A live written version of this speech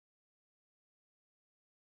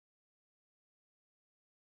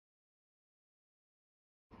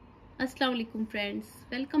अस्सलाम वालेकुम friends,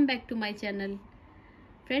 welcome back to my channel.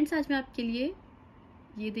 Friends, आज मैं आपके लिए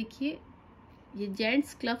ये देखिए ये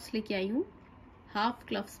जेंट्स ग्लव्स लेके आई हूँ। हाफ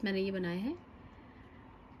ग्लव्स मैंने ये बनाए हैं।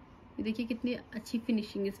 ये देखिए कितनी अच्छी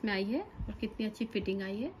फिनिशिंग इसमें आई है और कितनी अच्छी फिटिंग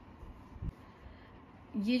आई है।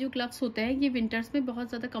 ये जो ग्लव्स होते हैं ये विंटर्स में बहुत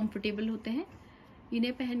ज़्यादा कंफर्टेबल होते हैं।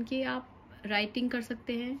 इन्हें पहन के आप राइडिंग कर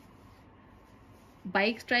सकते हैं,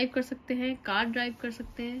 बाइक्स ड्राइव कर सकते हैं, कार ड्राइव कर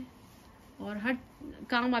सकते हैं और हर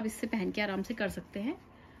काम आप इससे पहन के आराम से कर सकते हैं।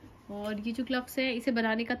 और ये जो ग्लव्स है इसे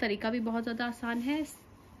बनाने का तरीका भी बहुत ज़्यादा आसान है।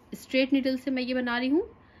 स्ट्रेट नीडल से मैं ये बना रही हूँ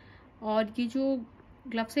और ये जो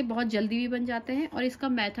ग्लव्स है बहुत जल्दी भी बन जाते हैं और इसका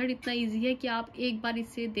मेथड इतना इजी है कि आप एक बार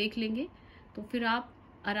इसे देख लेंगे तो फिर आप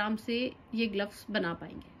आराम से ये ग्लव्स बना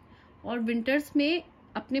पाएंगे। और विंटर्स में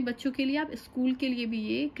अपने बच्चों के लिए, आप स्कूल के लिए भी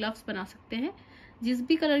ये ग्लव्स बना सकते हैं। जिस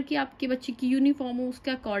भी कलर की आपके बच्चे की यूनिफॉर्म हो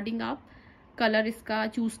उसके अकॉर्डिंग आप कलर इसका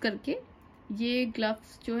चूज करके ये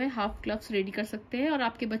ग्लव्स जो है हाफ ग्लव्स रेडी कर सकते हैं और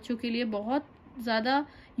आपके बच्चों के लिए बहुत ज़्यादा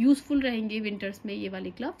यूज़फुल रहेंगे विंटर्स में ये वाले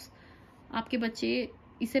ग्लव्स। आपके बच्चे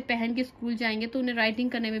इसे पहन के स्कूल जाएंगे तो उन्हें राइडिंग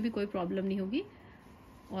करने में भी कोई प्रॉब्लम नहीं होगी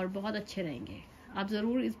और बहुत अच्छे रहेंगे। आप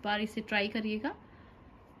ज़रूर इस बार इसे ट्राई करिएगा।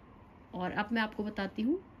 और अब मैं आपको बताती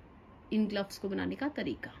हूँ इन ग्लव्स को बनाने का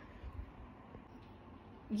तरीका।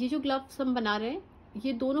 ये जो ग्लव्स हम बना रहे हैं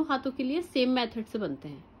ये दोनों हाथों के लिए सेम मेथड से बनते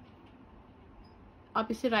हैं। आप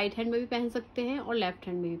इसे राइट हैंड में भी पहन सकते हैं और लेफ्ट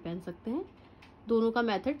हैंड में भी पहन सकते हैं, दोनों का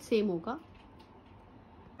मेथड सेम होगा।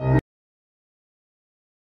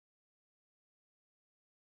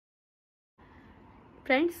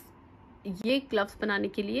 फ्रेंड्स, ये ग्लव्स बनाने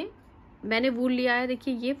के लिए मैंने वूल लिया है।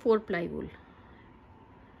 देखिए ये 4 प्लाई वूल,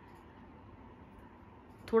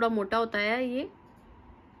 थोड़ा मोटा होता है ये,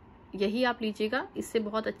 यही आप लीजिएगा। इससे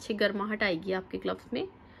बहुत अच्छी गर्माहट आएगी आपके ग्लव्स में।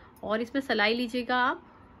 और इसमें सिलाई लीजिएगा आप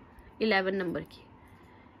 11 नंबर की।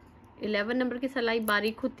 11 नंबर की सिलाई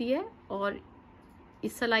बारीक होती है और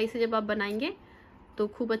इस सिलाई से जब आप बनाएंगे तो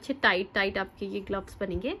खूब अच्छे टाइट आपके ये ग्लव्स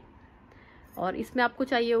बनेंगे। और इसमें आपको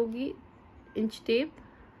चाहिए होगी इंच टेप,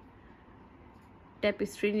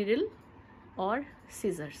 टेपिस्ट्री नीडल और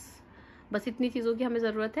सीजर्स। बस इतनी चीज़ों की हमें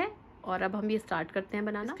ज़रूरत है। और अब हम ये स्टार्ट करते हैं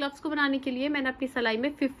बनाना। ग्लव्स को बनाने के लिए मैंने अपनी सिलाई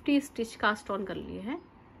में 50 स्टिच कास्ट ऑन कर लिए हैं,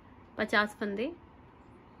 50 फंदे।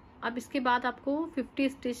 अब इसके बाद आपको 50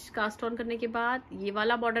 स्टिच कास्ट ऑन करने के बाद ये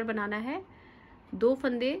वाला बॉर्डर बनाना है। 2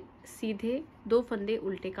 फंदे सीधे, 2 फंदे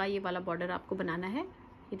उल्टे का ये वाला बॉर्डर आपको बनाना है।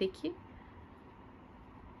 ये देखिए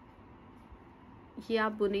ये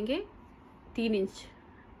आप बुनेंगे 3 इंच,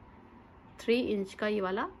 3 इंच का ये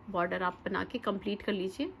वाला बॉर्डर आप बना के कंप्लीट कर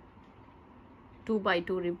लीजिए।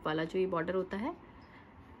 2x2 रिब वाला जो ये बॉर्डर होता है।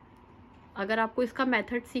 अगर आपको इसका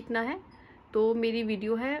मेथड सीखना है तो मेरी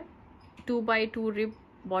वीडियो है 2x2 रिब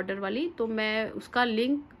बॉर्डर वाली, तो मैं उसका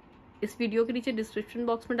लिंक इस वीडियो के नीचे डिस्क्रिप्शन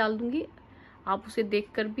बॉक्स में डाल दूंगी। आप उसे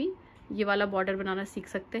देखकर भी ये वाला बॉर्डर बनाना सीख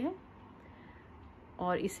सकते हैं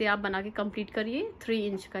और इसे आप बना के कंप्लीट करिए 3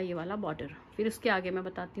 इंच का ये वाला बॉर्डर। फिर उसके आगे मैं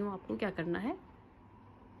बताती हूँ आपको क्या करना है।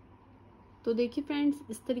 तो देखिए फ्रेंड्स,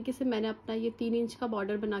 इस तरीके से मैंने अपना ये 3 इंच का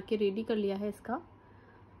बॉर्डर बना के रेडी कर लिया है। इसका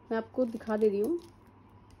मैं आपको दिखा दे रही हूँ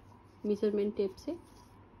मेजरमेंट टेप से।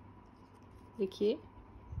 देखिए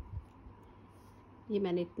ये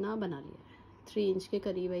मैंने इतना बना लिया है, 3 इंच के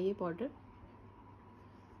करीब है ये बॉर्डर।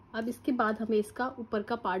 अब इसके बाद हमें इसका ऊपर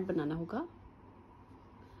का पार्ट बनाना होगा।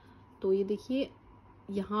 तो ये देखिए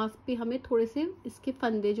यहाँ पे हमें थोड़े से इसके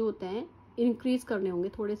फंदे जो होते हैं इंक्रीज करने होंगे,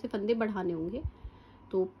 थोड़े से फंदे बढ़ाने होंगे।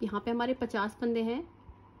 तो यहाँ पे हमारे 50 फंदे हैं,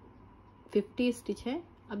 50 स्टिच है।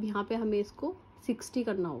 अब यहाँ पे हमें इसको 60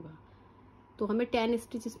 करना होगा, तो हमें 10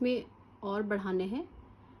 स्टिच इसमें और बढ़ाने हैं।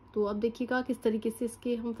 तो अब देखिएगा किस तरीके से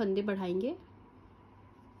इसके हम फंदे बढ़ाएंगे।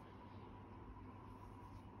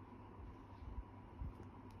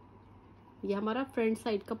 ये हमारा फ्रंट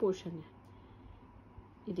साइड का पोर्शन है।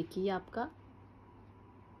 ये देखिए ये आपका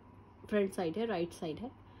फ्रंट साइड है, राइट साइड है।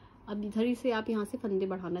 अब इधर ही से आप यहाँ से फंदे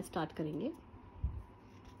बढ़ाना स्टार्ट करेंगे।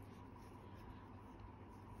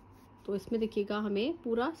 तो इसमें देखिएगा हमें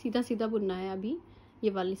पूरा सीधा सीधा बुनना है अभी ये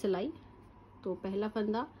वाली सिलाई। तो पहला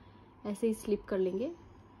फंदा ऐसे ही स्लिप कर लेंगे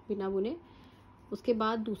बिना बुने, उसके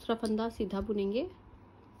बाद दूसरा फंदा सीधा बुनेंगे।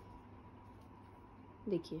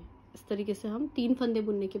 देखिए इस तरीके से हम 3 फंदे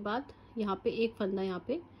बुनने के बाद यहाँ पे एक फंदा यहाँ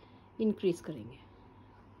पे इंक्रीज करेंगे।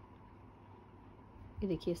 ये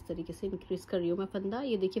देखिए इस तरीके से इंक्रीज कर रही हूँ मैं फंदा।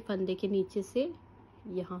 ये देखिए फंदे के नीचे से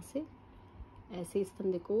यहाँ से ऐसे इस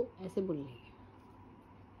फंदे को ऐसे बुन लेंगे।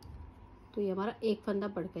 तो ये हमारा एक फंदा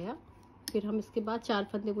बढ़ गया। फिर हम इसके बाद 4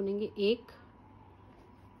 फंदे बुनेंगे, 1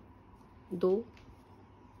 2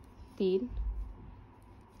 3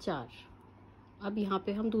 4। अब यहाँ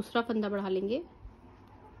पे हम दूसरा फंदा बढ़ा लेंगे।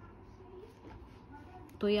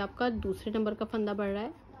 तो ये आपका दूसरे नंबर का फंदा बढ़ रहा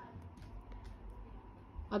है।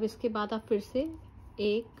 अब इसके बाद आप फिर से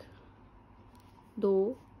 1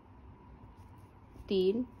 2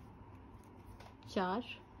 3 4,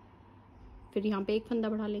 फिर यहाँ पे एक फंदा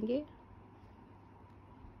बढ़ा लेंगे,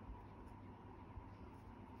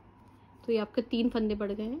 तो ये आपके 3 फंदे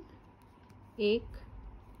बढ़ गए हैं। 1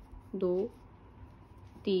 2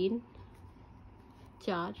 3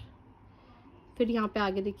 4, फिर यहाँ पे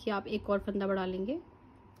आगे देखिए आप एक और फंदा बढ़ा लेंगे,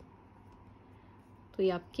 तो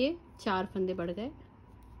ये आपके 4 फंदे बढ़ गए।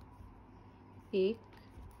 1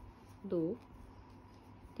 2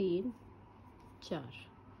 3 4,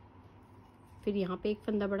 फिर यहाँ पे एक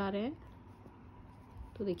फंदा बढ़ा रहे हैं,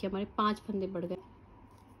 तो देखिए हमारे 5 फंदे बढ़ गए।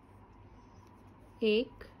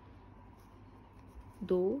 1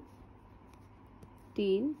 2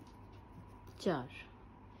 3 4,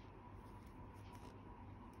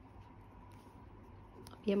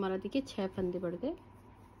 ये हमारा देखिए 6 फंदे बढ़ गए।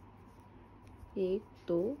 1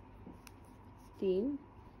 2 3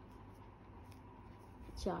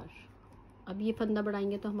 4, अब ये फंदा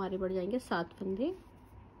बढ़ाएंगे तो हमारे बढ़ जाएंगे 7 फंदे।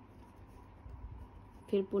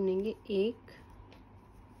 फिर बुनेंगे 1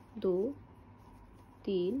 2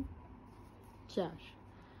 3 4,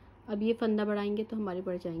 अब ये फंदा बढ़ाएंगे तो हमारे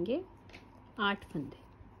बढ़ जाएंगे 8 फंदे।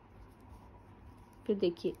 फिर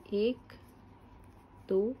देखिए 1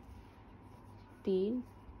 2 3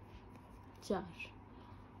 4,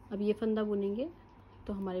 अब ये फंदा बुनेंगे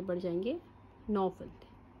तो हमारे बढ़ जाएंगे 9 फंदे।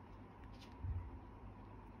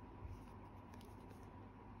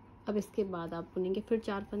 अब इसके बाद आप बुनेंगे फिर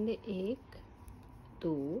 4 फंदे, 1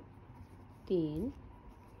 2 3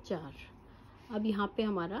 4, अब यहाँ पे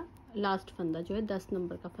हमारा लास्ट फंदा जो है 10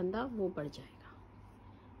 नंबर का फंदा वो बढ़ जाएगा।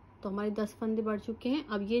 तो हमारे 10 फंदे बढ़ चुके हैं।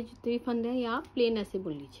 अब ये जितने फंदे हैं ये आप प्लेन ऐसे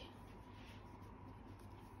बुन लीजिए।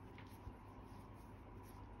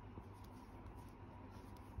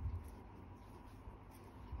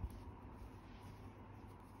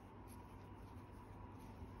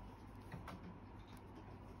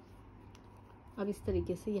 अब इस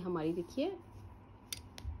तरीके से ये हमारी देखिए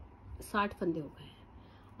 60 फंदे हो गए हैं।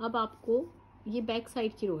 अब आपको ये बैक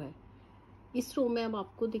साइड की रो है, इस रो में अब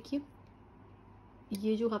आपको देखिए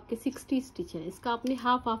ये जो आपके 60 स्टिच है इसका आपने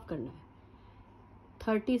हाफ हाफ करना है।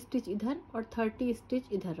 30 स्टिच इधर और 30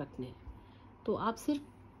 स्टिच इधर रखने हैं। तो आप सिर्फ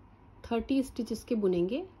 30 स्टिच इसके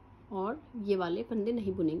बुनेंगे और ये वाले फंदे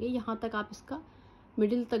नहीं बुनेंगे। यहाँ तक आप इसका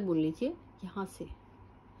मिडिल तक बुन लीजिए यहाँ से।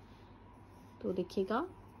 तो देखिएगा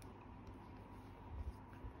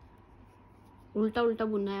उल्टा उल्टा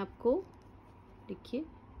बुनना है आपको। देखिए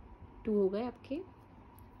 2 हो गए आपके,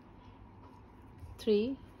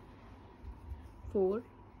 3 4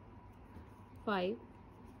 5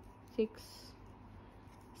 6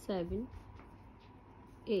 7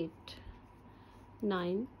 8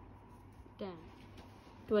 9 10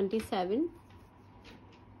 27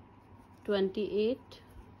 28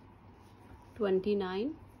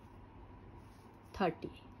 29 30।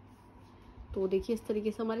 तो देखिए इस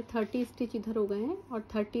तरीके से हमारे 30 स्टिच इधर हो गए हैं और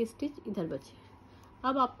 30 स्टिच इधर बचे हैं।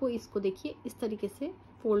 अब आपको इसको देखिए इस तरीके से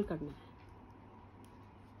फोल्ड करना है,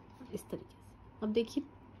 इस तरीके से। अब देखिए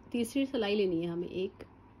तीसरी सिलाई लेनी है हमें एक।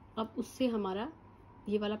 अब उससे हमारा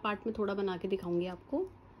ये वाला पार्ट में थोड़ा बना के दिखाऊंगी आपको।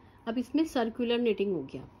 अब इसमें सर्कुलर निटिंग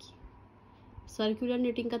होगी आपकी। सर्कुलर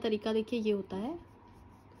निटिंग का तरीका देखिए ये होता है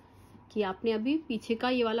कि आपने अभी पीछे का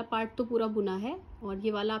ये वाला पार्ट तो पूरा बुना है और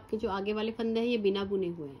ये वाला आपके जो आगे वाले फंदे हैं ये बिना बुने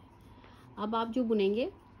हुए हैं। अब आप जो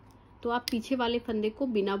बुनेंगे तो आप पीछे वाले फंदे को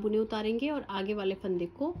बिना बुने उतारेंगे और आगे वाले फंदे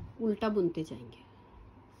को उल्टा बुनते जाएंगे।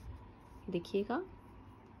 देखिएगा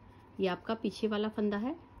ये आपका पीछे वाला फंदा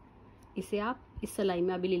है, इसे आप इस सिलाई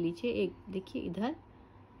में अभी ले लीजिए एक। देखिए इधर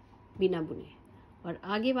बिना बुने, और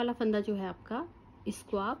आगे वाला फंदा जो है आपका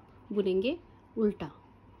इसको आप बुनेंगे उल्टा।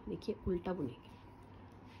 देखिए उल्टा बुनेंगे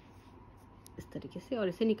इस तरीके से और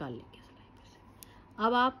इसे निकाल लेंगे सिलाई में से।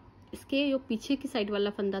 अब आप इसके जो पीछे की साइड वाला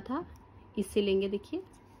फंदा था इससे लेंगे, देखिए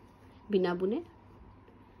बिना बुने,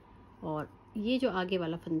 और ये जो आगे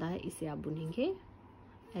वाला फंदा है इसे आप बुनेंगे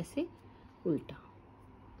ऐसे उल्टा।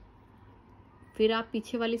 फिर आप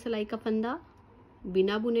पीछे वाली सिलाई का फंदा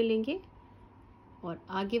बिना बुने लेंगे और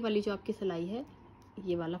आगे वाली जो आपकी सिलाई है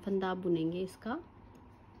ये वाला फंदा आप बुनेंगे इसका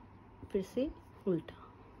फिर से उल्टा।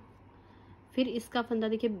 फिर इसका फंदा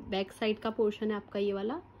देखिए बैक साइड का पोर्शन है आपका ये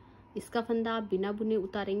वाला, इसका फंदा आप बिना बुने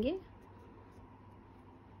उतारेंगे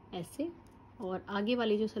ऐसे, और आगे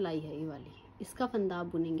वाली जो सिलाई है ये वाली इसका फंदा आप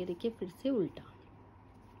बुनेंगे देखिए फिर से उल्टा।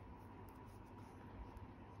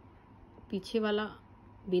 पीछे वाला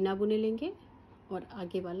बिना बुने लेंगे और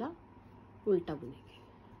आगे वाला उल्टा बुनेंगे।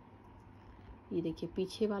 ये देखिए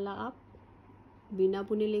पीछे वाला आप बिना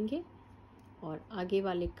बुने लेंगे और आगे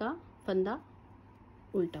वाले का फंदा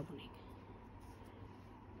उल्टा बुनेंगे।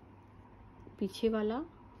 पीछे वाला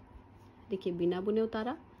देखिए बिना बुने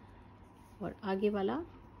उतारा, और आगे वाला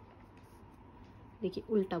देखिए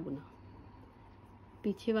उल्टा बुना,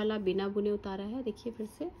 पीछे वाला बिना बुने उतारा है, देखिए फिर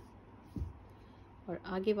से, और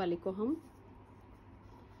आगे वाले को हम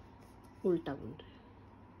उल्टा बुन रहे हैं।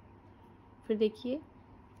 फिर देखिए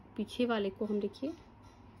पीछे वाले को हम देखिए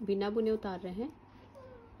बिना बुने उतार रहे हैं,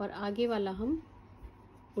 और आगे वाला हम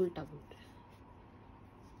उल्टा बुन रहे हैं।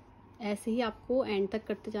 ऐसे ही आपको एंड तक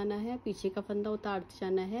करते जाना है, पीछे का फंदा उतारते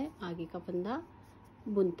जाना है, आगे का फंदा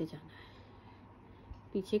बुनते जाना है।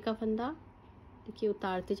 पीछे का फंदा देखिए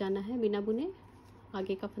उतारते जाना है बिना बुने,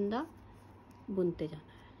 आगे का फंदा बुनते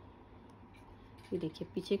जाना है। ये देखिए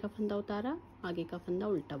पीछे का फंदा उतारा, आगे का फंदा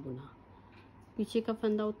उल्टा बुना, पीछे का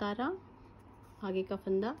फंदा उतारा, आगे का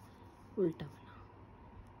फंदा उल्टा बुना।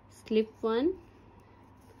 स्लिप 1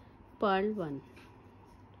 पर्ल 1,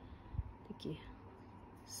 देखिए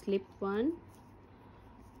स्लिप 1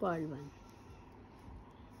 पर्ल 1।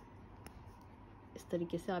 इस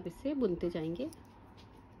तरीके से आप इसे बुनते जाएंगे।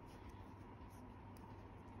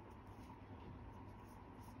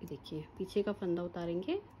 देखिए पीछे का फंदा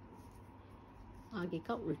उतारेंगे, आगे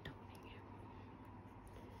का उल्टा बुनेंगे।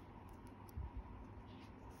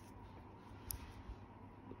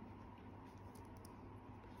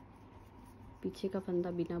 पीछे का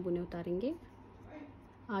फंदा बिना बुने उतारेंगे,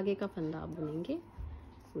 आगे का फंदा आप बुनेंगे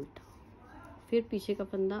उल्टा। फिर पीछे का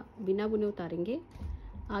फंदा बिना बुने उतारेंगे,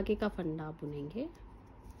 आगे का फंदा आप बुनेंगे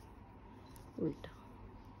उल्टा।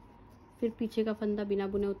 फिर पीछे का फंदा बिना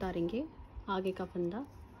बुने उतारेंगे, आगे का फंदा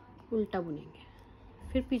उल्टा बुनेंगे।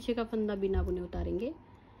 फिर पीछे का फंदा बिना बुने उतारेंगे,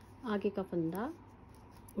 आगे का फंदा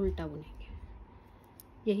उल्टा बुनेंगे।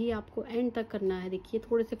 यही आपको एंड तक करना है। देखिए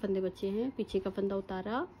थोड़े से फंदे बचे हैं। पीछे का फंदा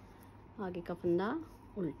उतारा, आगे का फंदा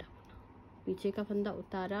उल्टा बुना, पीछे का फंदा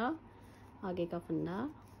उतारा, आगे का फंदा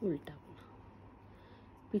उल्टा बुना,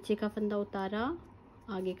 पीछे का फंदा उतारा,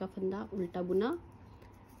 आगे का फंदा उल्टा बुना,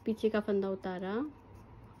 पीछे का फंदा उतारा,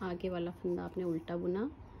 आगे वाला फंदा आपने उल्टा बुना।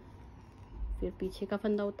 फिर पीछे का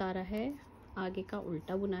फंदा उतारा है, आगे का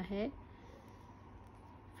उल्टा बुना है।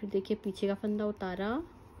 फिर देखिए पीछे का फंदा उतारा,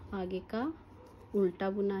 आगे का उल्टा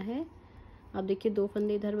बुना है। अब देखिए 2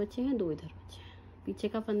 फंदे इधर बचे हैं, 2 इधर बचे हैं। पीछे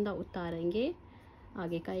का फंदा उतारेंगे,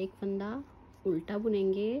 आगे का एक फंदा उल्टा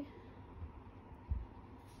बुनेंगे,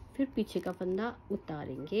 फिर पीछे का फंदा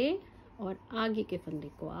उतारेंगे और आगे के फंदे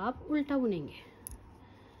को आप उल्टा बुनेंगे।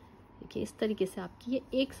 देखिए इस तरीके से आपकी ये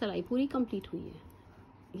एक सिलाई पूरी कंप्लीट हुई है।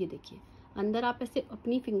 ये देखिए अंदर आप ऐसे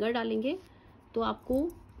अपनी फिंगर डालेंगे तो आपको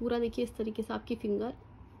पूरा देखिए इस तरीके से आपकी फिंगर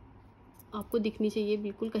आपको दिखनी चाहिए,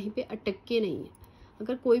 बिल्कुल कहीं पे अटक के नहीं है।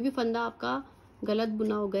 अगर कोई भी फंदा आपका गलत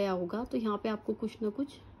बुना हो गया होगा तो यहाँ पे आपको कुछ ना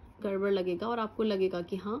कुछ गड़बड़ लगेगा और आपको लगेगा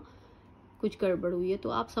कि हाँ कुछ गड़बड़ हुई है, तो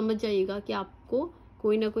आप समझ जाइएगा कि आपको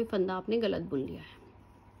कोई ना कोई फंदा आपने गलत बुन लिया है।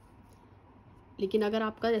 लेकिन अगर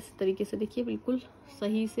आपका ऐसे तरीके से देखिए बिल्कुल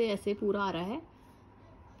सही से ऐसे पूरा आ रहा है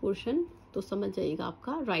पोर्शन, तो समझ जाइएगा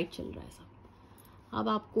आपका राइट चल रहा है सब। अब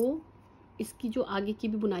आपको इसकी जो आगे की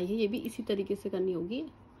भी बुनाई है ये भी इसी तरीके से करनी होगी।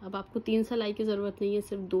 अब आपको 3 सिलाई की ज़रूरत नहीं है,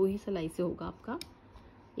 सिर्फ 2 ही सिलाई से होगा आपका।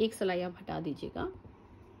 1 सिलाई आप हटा दीजिएगा।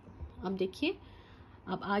 अब देखिए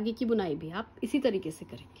अब आगे की बुनाई भी आप इसी तरीके से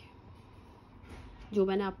करेंगे, जो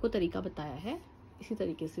मैंने आपको तरीका बताया है इसी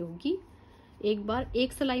तरीके से होगी। एक बार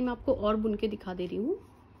 1 सिलाई में आपको और बुन के दिखा दे रही हूँ,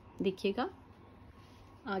 देखिएगा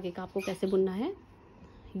आगे का आपको कैसे बुनना है।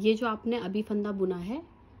 ये जो आपने अभी फंदा बुना है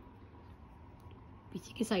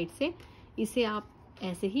पीछे की साइड से, इसे आप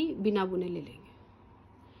ऐसे ही बिना बुने ले लेंगे।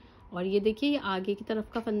 और ये देखिए ये आगे की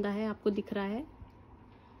तरफ का फंदा है, आपको दिख रहा है,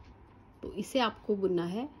 तो इसे आपको बुनना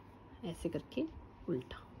है ऐसे करके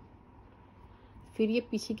उल्टा। फिर ये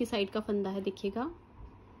पीछे की साइड का फंदा है, देखिएगा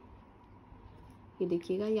ये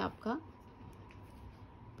देखिएगा ये आपका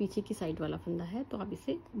पीछे की साइड वाला फंदा है, तो आप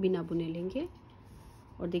इसे बिना बुने लेंगे।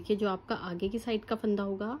 और देखिए जो आपका आगे की साइड का फंदा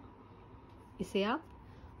होगा इसे आप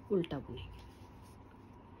उल्टा बुनेंगे।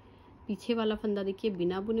 पीछे वाला फंदा देखिए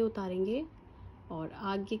बिना बुने उतारेंगे और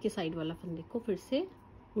आगे के साइड वाला फंदे को फिर से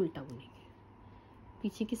उल्टा बुनेंगे।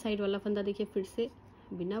 पीछे की साइड वाला फंदा देखिए फिर से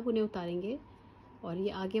बिना बुने उतारेंगे और ये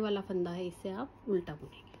आगे वाला फंदा है इसे आप उल्टा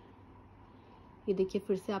बुनेंगे। ये देखिए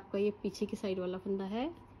फिर से आपका ये पीछे की साइड वाला फंदा है,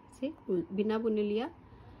 इसे बिना बुने लिया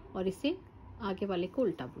और इसे आगे वाले को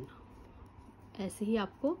उल्टा बुना। ऐसे ही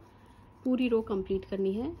आपको पूरी रो कंप्लीट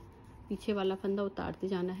करनी है। पीछे वाला फंदा उतारते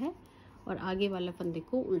जाना है और आगे वाला फंदे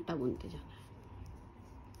को उल्टा बुनते जाना है।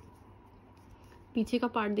 पीछे का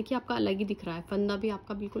पार्ट देखिए आपका अलग ही दिख रहा है, फंदा भी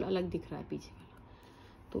आपका बिल्कुल अलग दिख रहा है पीछे वाला,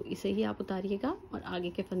 तो इसे ही आप उतारिएगा और आगे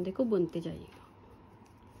के फंदे को बुनते जाइएगा।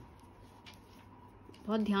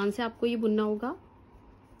 बहुत ध्यान से आपको ये बुनना होगा।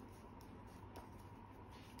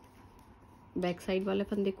 बैक साइड वाले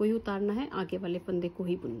फंदे को ही उतारना है, आगे वाले फंदे को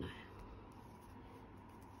ही बुनना है।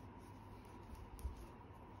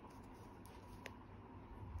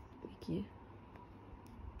 देखिए,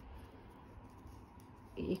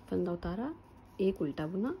 एक फंदा उतारा, एक उल्टा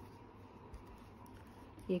बुना,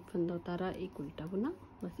 एक फंदा उतारा, एक उल्टा बुना।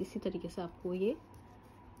 बस इसी तरीके से आपको ये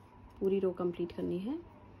पूरी रो कंप्लीट करनी है।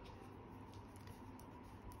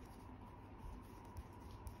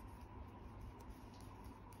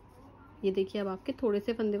 ये देखिए, अब आपके थोड़े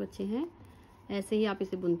से फंदे बचे हैं, ऐसे ही आप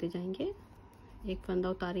इसे बुनते जाएंगे। एक फंदा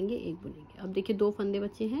उतारेंगे, एक बुनेंगे। अब देखिए 2 फंदे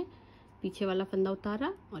बचे हैं, पीछे वाला फंदा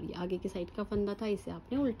उतारा और ये आगे की साइड का फंदा था, इसे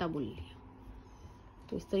आपने उल्टा बुन लिया।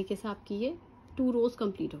 तो इस तरीके से आपकी ये 2 रोज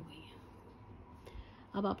कंप्लीट हो गई है।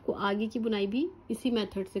 अब आपको आगे की बुनाई भी इसी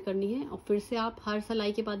मेथड से करनी है। और फिर से आप हर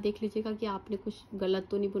सिलाई के बाद देख लीजिएगा कि आपने कुछ गलत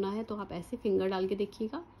तो नहीं बुना है, तो आप ऐसे फिंगर डाल के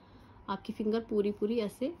देखिएगा, आपकी फिंगर पूरी पूरी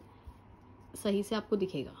ऐसे सही से आपको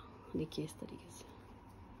दिखेगा। देखिए इस तरीके से।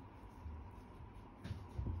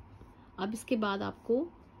 अब इसके बाद आपको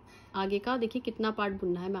आगे का देखिए कितना पार्ट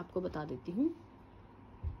बुनना है, मैं आपको बता देती हूँ।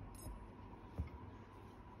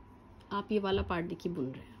 आप ये वाला पार्ट देखिए बुन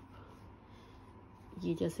रहे हैं।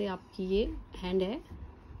 ये जैसे आपकी ये हैंड है,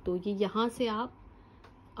 तो ये यहाँ से आप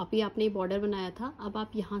अभी आपने बॉर्डर बनाया था, अब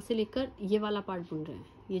आप यहाँ से लेकर ये वाला पार्ट बुन रहे हैं।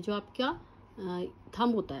 ये जो आपका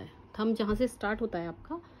थंब होता है, थंब जहाँ से स्टार्ट होता है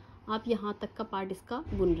आपका, आप यहाँ तक का पार्ट इसका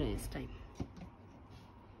बुन रहे हैं इस टाइम।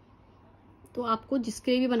 तो आपको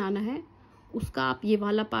जिसके भी बनाना है उसका आप ये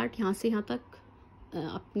वाला पार्ट यहाँ से यहाँ तक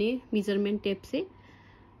अपने मेजरमेंट टेप से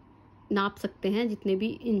नाप सकते हैं। जितने भी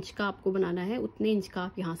इंच का आपको बनाना है उतने इंच का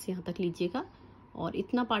आप यहाँ से यहाँ तक लीजिएगा और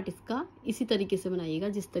इतना पार्ट इसका इसी तरीके से बनाइएगा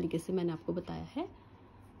जिस तरीके से मैंने आपको बताया है।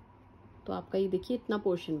 तो आपका ये देखिए इतना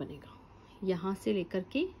पोर्शन बनेगा, यहाँ से लेकर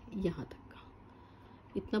के यहाँ तक का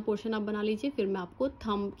इतना पोर्शन आप बना लीजिए। फिर मैं आपको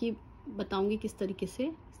थंब की बताऊंगी किस तरीके से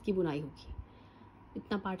इसकी बुनाई होगी।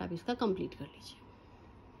 इतना पार्ट आप इसका कंप्लीट कर लीजिए।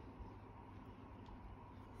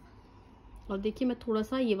 और देखिए मैं थोड़ा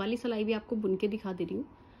सा ये वाली सिलाई भी आपको बुन के दिखा दे रही हूँ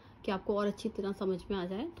कि आपको और अच्छी तरह समझ में आ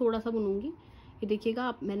जाए। थोड़ा सा बुनूंगी, ये देखिएगा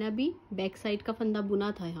आप, मैंने अभी बैक साइड का फंदा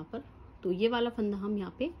बुना था यहाँ पर, तो ये वाला फंदा हम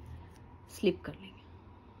यहाँ पे स्लिप कर लेंगे।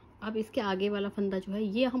 अब इसके आगे वाला फंदा जो है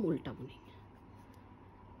ये हम उल्टा बुनेंगे।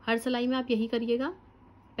 हर सिलाई में आप यही करिएगा,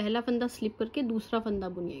 पहला फंदा स्लिप करके दूसरा फंदा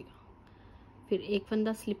बुनिएगा, फिर एक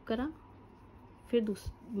फंदा स्लिप करा, फिर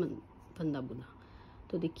दूसरा फंदा बुना।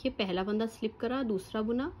 तो देखिए पहला फंदा स्लिप करा, दूसरा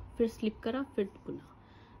बुना, फिर स्लिप करा, फिर बुना।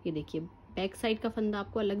 ये देखिए बैक साइड का फंदा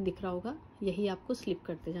आपको अलग दिख रहा होगा, यही आपको स्लिप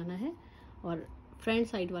करते जाना है। और फ्रंट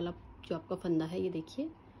साइड वाला जो आपका फंदा है, ये देखिए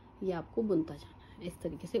ये आपको बुनता जाना है इस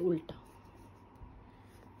तरीके से उल्टा।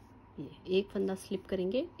 ये एक फंदा स्लिप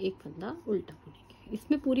करेंगे, एक फंदा उल्टा बुनेंगे।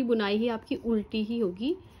 इसमें पूरी बुनाई ही आपकी उल्टी ही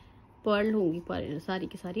होगी, पर्ल होंगी सारी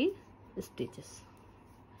की सारी स्टिचेस।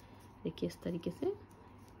 देखिए इस तरीके से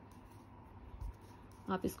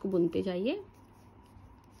आप इसको बुनते जाइए।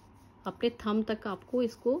 अपने थंब तक आपको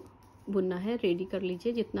इसको बुनना है, रेडी कर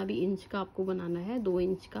लीजिए। जितना भी इंच का आपको बनाना है, 2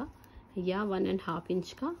 इंच का या 1.5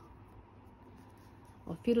 इंच का।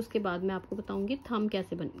 और फिर उसके बाद मैं आपको बताऊंगी थंब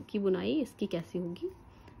कैसे की बुनाई इसकी कैसी होगी।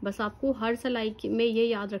 बस आपको हर सिलाई में ये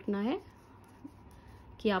याद रखना है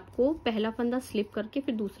कि आपको पहला फंदा स्लिप करके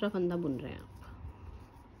फिर दूसरा फंदा बुन रहे हैं आप।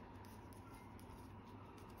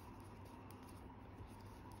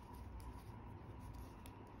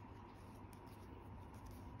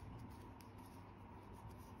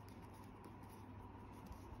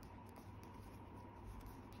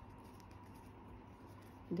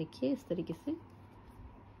 देखिए इस तरीके से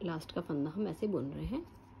लास्ट का फंदा हम ऐसे बुन रहे हैं।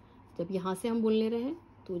 जब यहाँ से हम बुन ले रहे हैं,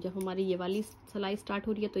 तो जब हमारी ये वाली सिलाई स्टार्ट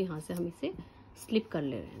हो रही है तो यहाँ से हम इसे स्लिप कर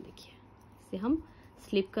ले रहे हैं। देखिए इसे हम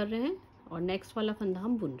स्लिप कर रहे हैं और नेक्स्ट वाला फंदा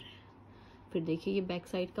हम बुन रहे हैं। फिर देखिए ये बैक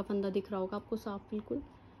साइड का फंदा दिख रहा होगा आपको साफ बिल्कुल,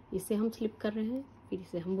 इसे हम स्लिप कर रहे हैं, फिर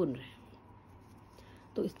इसे हम बुन रहे हैं।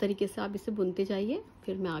 तो इस तरीके से आप इसे बुनते जाइए।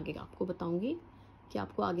 फिर मैं आगे आपको बताऊंगी कि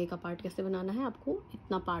आपको आगे का पार्ट कैसे बनाना है। आपको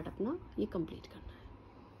इतना पार्ट अपना ये कंप्लीट करना है।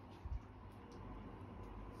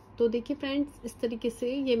 तो देखिए फ्रेंड्स, इस तरीके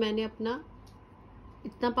से ये मैंने अपना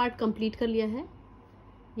इतना पार्ट कंप्लीट कर लिया है।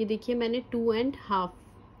 ये देखिए मैंने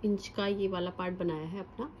 2.5 इंच का ये वाला पार्ट बनाया है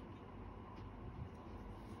अपना।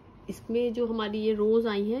 इसमें जो हमारी ये रोज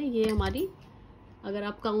आई हैं, ये हमारी अगर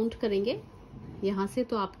आप काउंट करेंगे यहाँ से,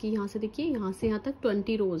 तो आपकी यहाँ से देखिए यहाँ से यहाँ तक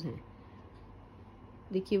 20 रोज हैं।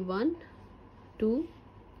 देखिए 1 2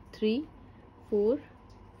 3 4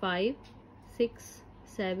 5 6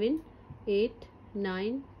 7 8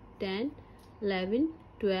 9 10 11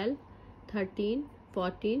 12 13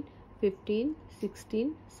 14 15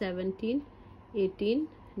 16 17 18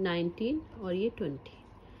 19 और ये 20।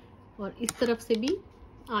 और इस तरफ से भी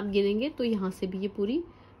आप गिनेंगे तो यहाँ से भी ये पूरी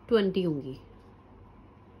 20 होंगी।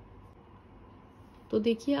 तो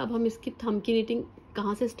देखिए अब हम इसकी थंब की नीटिंग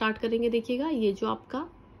कहाँ से स्टार्ट करेंगे। देखिएगा ये जो आपका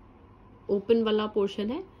ओपन वाला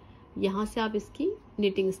पोर्शन है, यहाँ से आप इसकी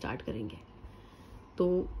निटिंग स्टार्ट करेंगे।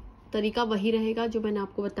 तो तरीका वही रहेगा जो मैंने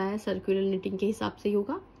आपको बताया, सर्कुलर निटिंग के हिसाब से ही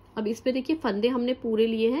होगा। अब इस पे देखिए फंदे हमने पूरे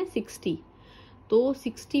लिए हैं 60, तो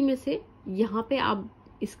 60 में से यहाँ पे आप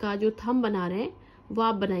इसका जो थंब बना रहे हैं वो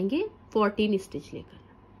आप बनाएंगे 14 स्टिच लेकर।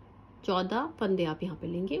 14 फंदे आप यहाँ पे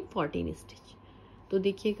लेंगे, 14 स्टिच। तो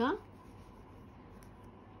देखिएगा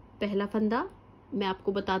पहला फंदा मैं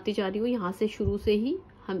आपको बताती जा रही हूँ, यहाँ से शुरू से ही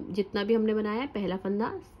हम जितना भी हमने बनाया है पहला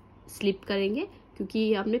फंदा स्लिप करेंगे, क्योंकि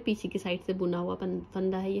ये हमने पीछे की साइड से बुना हुआ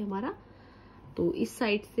फंदा है ये हमारा, तो इस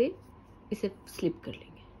साइड से इसे स्लिप कर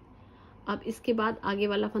लेंगे। अब इसके बाद आगे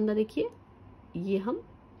वाला फंदा देखिए, ये हम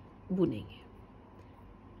बुनेंगे,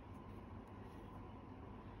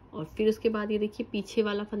 और फिर उसके बाद ये देखिए पीछे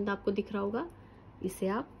वाला फंदा आपको दिख रहा होगा, इसे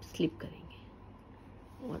आप स्लिप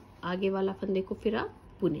करेंगे और आगे वाला फंदे को फिर आप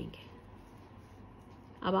बुनेंगे।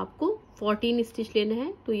 अब आपको 14 स्टिच लेने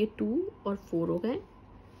हैं, तो ये 2 और 4 हो गए,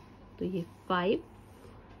 तो ये 5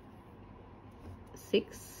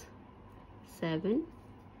 6 7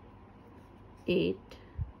 8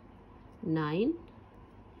 9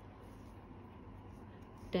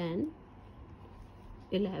 10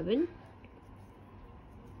 11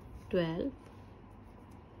 12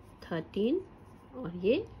 13 और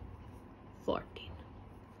ये 14।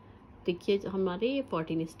 देखिए हमारे ये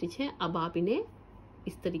 14 स्टिच हैं। अब आप इन्हें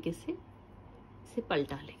इस तरीके से इसे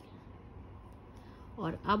पलटा लेंगे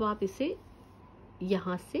और अब आप इसे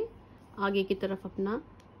यहाँ से आगे की तरफ अपना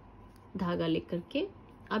धागा लेकर के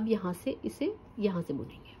अब यहाँ से इसे यहाँ से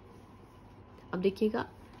बुनेंगे। अब देखिएगा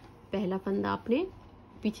पहला फंदा आपने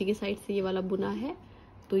पीछे की साइड से ये वाला बुना है,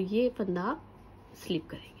 तो ये फंदा आप स्लिप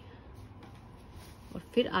करेंगे और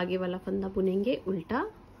फिर आगे वाला फंदा बुनेंगे उल्टा,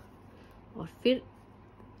 और फिर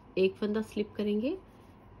एक फंदा स्लिप करेंगे,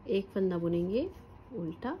 एक फंदा बुनेंगे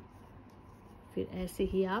उल्टा, फिर ऐसे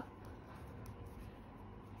ही आप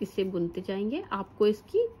इसे बुनते जाएंगे। आपको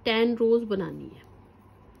इसकी 10 रोज बनानी है,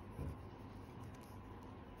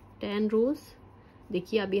 10 रोज।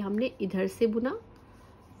 देखिए अभी हमने इधर से बुना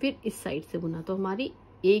फिर इस साइड से बुना, तो हमारी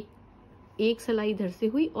एक सिलाई इधर से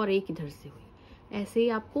हुई और एक इधर से हुई। ऐसे ही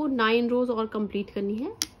आपको 9 रोज और कंप्लीट करनी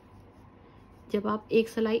है। जब आप एक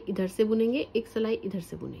सिलाई इधर से बुनेंगे, एक सिलाई इधर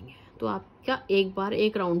से बुनेंगे, तो आपका एक बार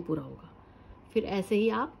एक राउंड पूरा होगा। फिर ऐसे ही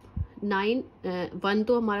आप 1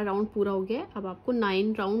 तो हमारा राउंड पूरा हो गया है, अब आपको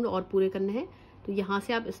 9 राउंड और पूरे करने हैं। तो यहाँ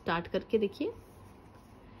से आप स्टार्ट करके देखिए,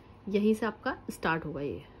 यहीं से आपका स्टार्ट होगा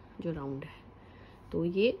ये जो राउंड है। तो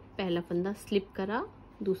ये पहला फंदा स्लिप करा,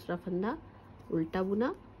 दूसरा फंदा उल्टा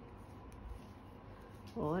बुना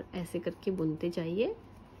और ऐसे करके बुनते जाइए।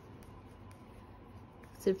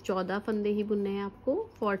 सिर्फ 14 फंदे ही बुनने हैं आपको,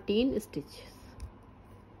 14 स्टिच,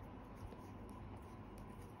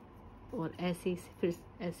 और ऐसे फिर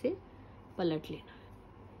ऐसे पलट लेना है,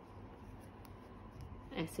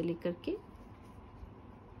 ऐसे लेकर के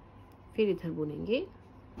फिर इधर बुनेंगे।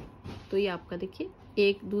 तो ये आपका देखिए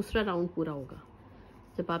एक दूसरा राउंड पूरा होगा।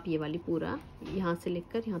 जब आप ये वाली पूरा यहाँ से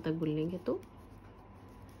लेकर यहाँ तक बुन लेंगे तो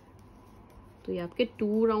ये आपके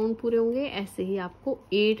 2 राउंड पूरे होंगे। ऐसे ही आपको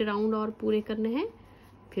 8 राउंड और पूरे करने हैं।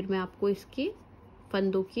 फिर मैं आपको इसकी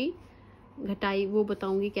फंदों की घटाई वो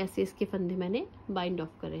बताऊंगी, कैसे इसके फंदे मैंने बाइंड ऑफ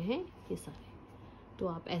करे हैं ये सारे। तो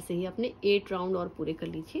आप ऐसे ही अपने 8 राउंड और पूरे कर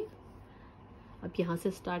लीजिए। अब यहाँ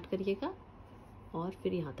से स्टार्ट करिएगा और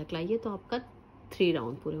फिर यहाँ तक लाइए, तो आपका 3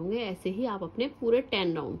 राउंड पूरे होंगे। ऐसे ही आप अपने पूरे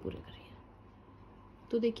 10 राउंड पूरे करिए।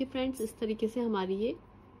 तो देखिए फ्रेंड्स, इस तरीके से हमारी ये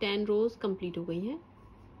 10 रोज कंप्लीट हो गई हैं।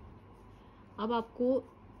 अब आपको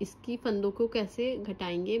इसकी फंदों को कैसे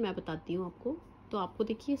घटाएंगे मैं बताती हूँ आपको। तो आपको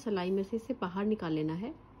देखिए सिलाई में से इसे बाहर निकाल लेना है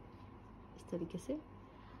इस तरीके से।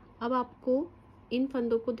 अब आपको इन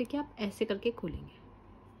फंदों को देखिए आप ऐसे करके खोलेंगे,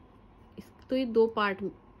 तो ये 2 पार्ट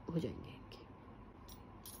हो जाएंगे।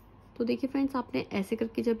 तो देखिए फ्रेंड्स, आपने ऐसे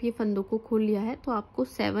करके जब ये फंदों को खोल लिया है तो आपको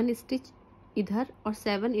 7 स्टिच इधर और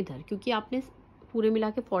 7 इधर, क्योंकि आपने पूरे मिला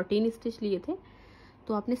के 14 स्टिच लिए थे,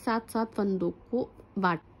 तो आपने 7-7 फंदों को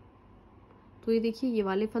बांट। तो ये देखिए ये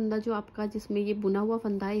वाले फंदा जो आपका जिसमें ये बुना हुआ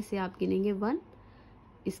फंदा है, इसे आप गिनेंगे 1,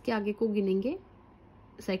 इसके आगे को गिनेंगे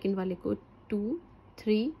सेकंड वाले को 2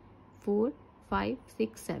 3 4 5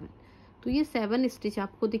 6 7। तो ये 7 स्टिच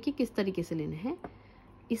आपको देखिए किस तरीके से लेने हैं।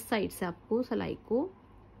 इस साइड से आपको सिलाई को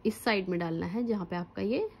इस साइड में डालना है जहाँ पे आपका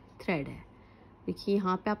ये थ्रेड है। देखिए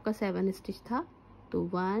यहाँ पे आपका 7 स्टिच था, तो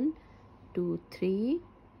 1 2 3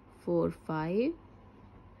 4 5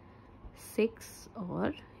 6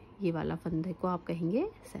 और ये वाला फंदे को आप कहेंगे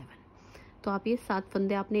 7। तो आप ये 7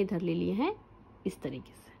 फंदे आपने इधर ले लिए हैं इस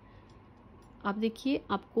तरीके से। अब देखिए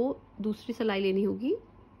आपको दूसरी सिलाई लेनी होगी।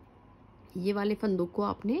 ये वाले फंदों को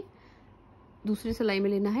आपने दूसरी सिलाई में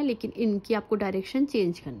लेना है, लेकिन इनकी आपको डायरेक्शन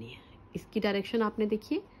चेंज करनी है। इसकी डायरेक्शन आपने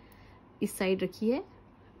देखिए इस साइड रखी है,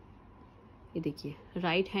 ये देखिए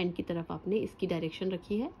राइट हैंड की तरफ आपने इसकी डायरेक्शन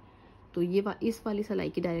रखी है, तो ये इस वाली सिलाई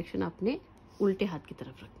की डायरेक्शन आपने उल्टे हाथ की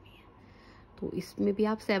तरफ रखनी है। तो इसमें भी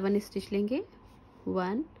आप 7 स्टिच लेंगे,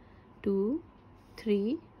 1 2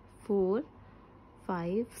 3 4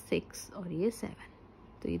 5 6 और ये 7।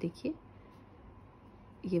 तो ये देखिए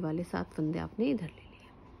ये वाले 7 फंदे आपने इधर ले लिए।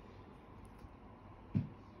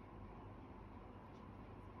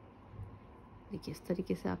 देखिए इस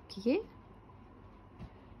तरीके से आपकी ये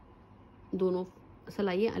दोनों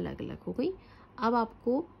सिलाइयाँ अलग अलग हो गई। अब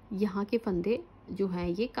आपको यहाँ के फंदे जो हैं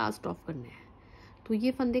ये कास्ट ऑफ करने हैं। तो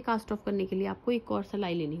ये फंदे कास्ट ऑफ करने के लिए आपको एक और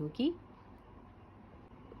सिलाई लेनी होगी।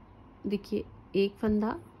 देखिए एक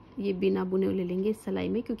फंदा ये बिना बुने ले लेंगे इस सिलाई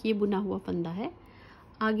में, क्योंकि ये बुना हुआ फंदा है।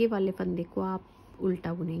 आगे वाले फंदे को आप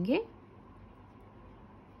उल्टा बुनेंगे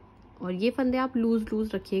और ये फंदे आप लूज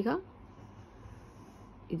लूज रखिएगा।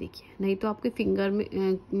 ये देखिए, नहीं तो आपके फिंगर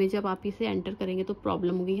में जब आप इसे एंटर करेंगे तो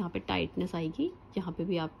प्रॉब्लम होगी, यहाँ पे टाइटनेस आएगी। यहाँ पे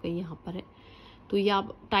भी आपका यहाँ पर है, तो ये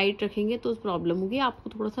आप टाइट रखेंगे तो प्रॉब्लम होगी। आपको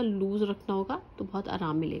थोड़ा सा लूज रखना होगा तो बहुत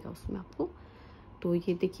आराम मिलेगा उसमें आपको। तो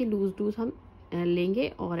ये देखिए लूज लूज हम लेंगे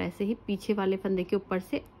और ऐसे ही पीछे वाले फंदे के ऊपर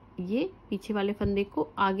से ये पीछे वाले फंदे को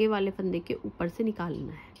आगे वाले फंदे के ऊपर से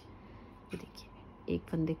निकालना है। ये देखिए एक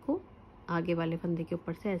फंदे को आगे वाले फंदे के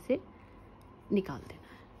ऊपर से ऐसे निकाल देना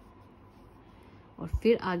है और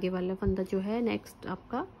फिर आगे वाला फंदा जो है नेक्स्ट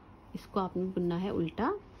आपका, इसको आपने बुनना है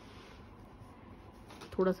उल्टा।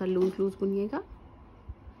 थोड़ा सा लूज लूज बुनिएगा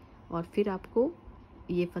और फिर आपको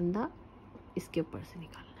ये फंदा इसके ऊपर से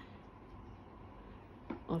निकालना है।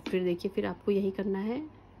 और फिर देखिए फिर आपको यही करना है,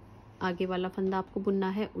 आगे वाला फंदा आपको बुनना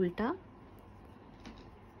है उल्टा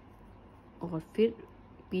और फिर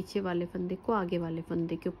पीछे वाले फंदे को आगे वाले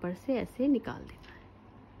फंदे के ऊपर से ऐसे निकाल देना है।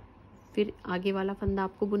 फिर आगे वाला फंदा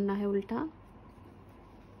आपको बुनना है उल्टा,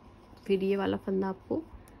 फिर ये वाला फंदा आपको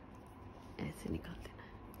ऐसे निकाल देना है।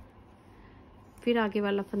 फिर आगे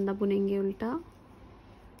वाला फंदा बुनेंगे उल्टा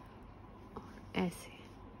और ऐसे।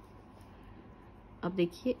 अब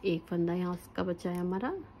देखिए एक फंदा यहाँ का बचा है हमारा।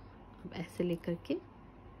 अब ऐसे लेकर के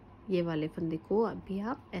ये वाले फंदे को अभी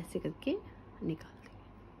आप ऐसे करके निकाल देंगे।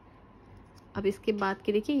 अब इसके बाद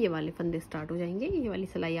के देखिए ये वाले फंदे स्टार्ट हो जाएंगे, ये वाली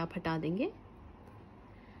सिलाई आप हटा देंगे।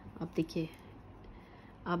 अब देखिए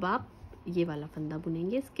अब आप ये वाला फंदा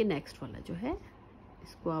बुनेंगे, इसके नेक्स्ट वाला जो है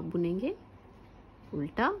इसको आप बुनेंगे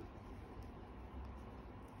उल्टा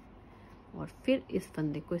और फिर इस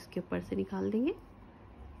फंदे को इसके ऊपर से निकाल देंगे।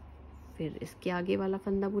 फिर इसके आगे वाला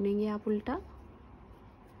फंदा बुनेंगे आप उल्टा,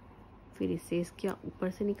 फिर इसे इसके ऊपर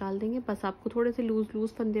से निकाल देंगे। बस आपको थोड़े से लूज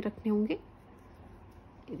लूज फंदे रखने होंगे।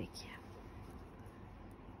 ये देखिए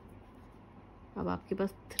अब आपके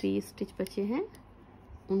पास 3 स्टिच बचे हैं,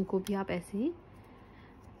 उनको भी आप ऐसे ही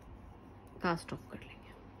कास्ट ऑफ कर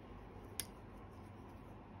लेंगे।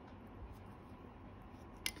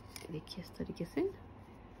 देखिए इस तरीके से।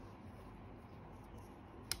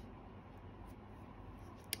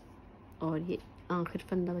 और ये आखिर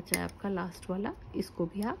फंदा बचा है आपका लास्ट वाला, इसको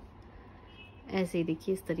भी आप ऐसे ही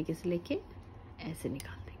देखिए इस तरीके से लेके ऐसे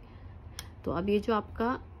निकाल देंगे। तो अब ये जो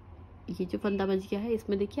आपका ये जो फंदा बच गया है,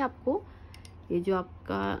 इसमें देखिए आपको ये जो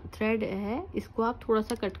आपका थ्रेड है इसको आप थोड़ा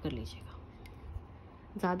सा कट कर लीजिएगा,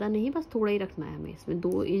 ज़्यादा नहीं, बस थोड़ा ही रखना है हमें। इसमें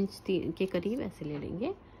 2 इंच के करीब ऐसे ले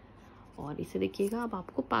लेंगे और इसे देखिएगा अब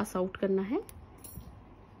आपको पास आउट करना है।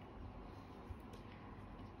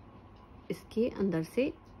 इसके अंदर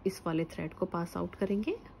से इस वाले थ्रेड को पास आउट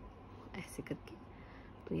करेंगे ऐसे करके।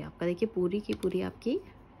 तो ये आपका देखिए पूरी की पूरी आपकी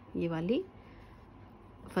ये वाली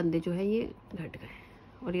फंदे जो है ये घट गए।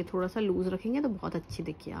 और ये थोड़ा सा लूज रखेंगे तो बहुत अच्छी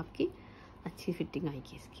देखिए आपकी अच्छी फिटिंग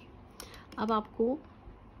आएगी इसकी। अब आपको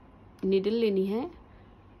नीडल लेनी है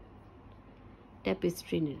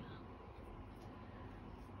टेपेस्ट्री नीडल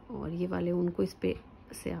और ये वाले उनको इस पे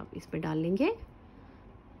से आप इस पे डाल लेंगे।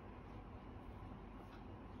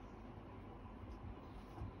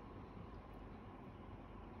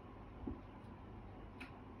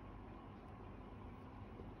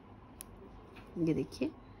 ये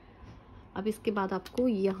देखिए अब इसके बाद आपको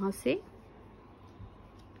यहाँ से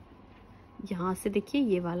देखिए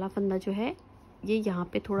ये वाला फंदा जो है ये यहाँ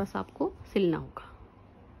पे थोड़ा सा आपको सिलना होगा।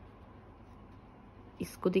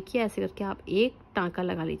 इसको देखिए ऐसे करके आप एक टांका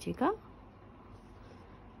लगा लीजिएगा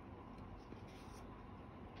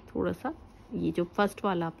थोड़ा सा। ये जो फर्स्ट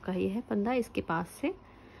वाला आपका ये है फंदा, इसके पास से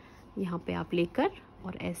यहाँ पे आप लेकर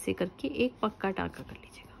और ऐसे करके एक पक्का टांका कर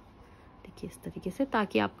लीजिएगा। देखिए इस तरीके से,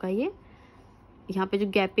 ताकि आपका ये यहाँ पे जो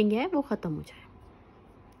गैपिंग है वो ख़त्म हो जाए।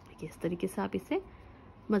 देखिए इस तरीके से आप इसे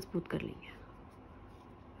मजबूत कर लेंगे।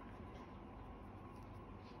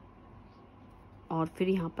 और फिर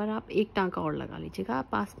यहाँ पर आप एक टांका और लगा लीजिएगा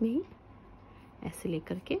पास में ही ऐसे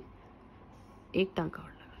लेकर के। एक टांका और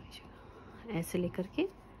लगा लीजिएगा ऐसे लेकर के।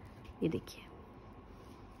 ये देखिए,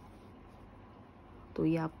 तो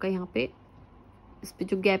ये आपका यहाँ पे इस पे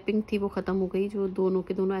जो गैपिंग थी वो ख़त्म हो गई, जो दोनों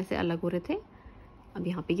के दोनों ऐसे अलग हो रहे थे। अब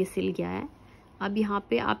यहाँ पे ये सिल गया है। अब यहाँ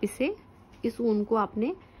पे आप इसे, इस ऊन को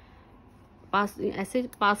आपने ऐसे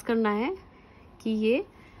पास करना है कि ये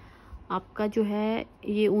आपका जो है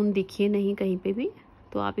ये ऊन दिखे नहीं कहीं पे भी।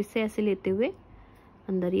 तो आप इसे ऐसे लेते हुए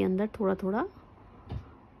अंदर ही अंदर थोड़ा थोड़ा,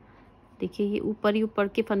 देखिए ये ऊपर ही ऊपर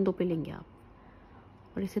के फंदों पे लेंगे आप,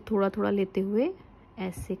 और इसे थोड़ा थोड़ा लेते हुए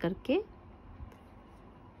ऐसे करके,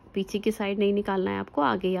 पीछे की साइड नहीं निकालना है आपको,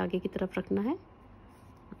 आगे ही आगे की तरफ रखना है।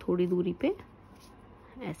 थोड़ी दूरी पे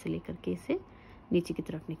ऐसे लेकर के इसे नीचे की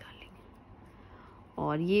तरफ निकाल लेंगे,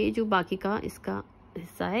 और ये जो बाकी का इसका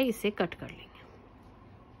हिस्सा है इसे कट कर लेंगे।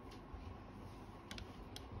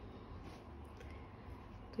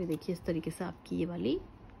 तो ये देखिए इस तरीके से आपकी ये वाली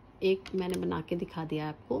एक मैंने बना के दिखा दिया है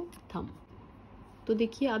आपको थंब। तो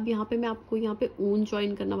देखिए अब यहाँ पे मैं आपको यहाँ पे ऊन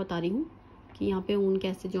ज्वाइन करना बता रही हूँ कि यहाँ पे ऊन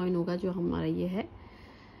कैसे ज्वाइन होगा। जो हमारा ये है,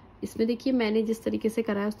 इसमें देखिए मैंने जिस तरीके से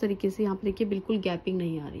करा है उस तरीके से यहाँ पे देखिए बिल्कुल गैपिंग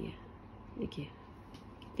नहीं आ रही है। देखिए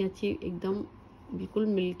कितनी अच्छी एकदम बिल्कुल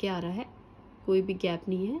मिल के आ रहा है, कोई भी गैप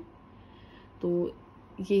नहीं है। तो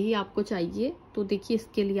यही आपको चाहिए। तो देखिए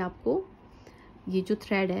इसके लिए आपको ये जो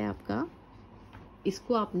थ्रेड है आपका,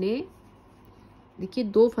 इसको आपने देखिए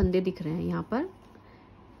 2 फंदे दिख रहे हैं यहाँ पर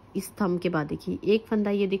इस थंब के बाद। देखिए एक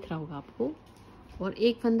फंदा ये दिख रहा होगा आपको, और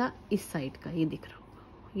एक फंदा इस साइड का ये दिख रहा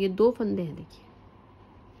होगा। ये 2 फंदे हैं देखिए,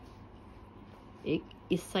 एक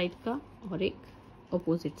इस साइड का और एक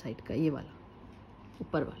अपोजिट साइड का, ये वाला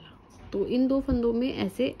ऊपर वाला। तो इन 2 फंदों में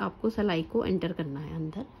ऐसे आपको सिलाई को एंटर करना है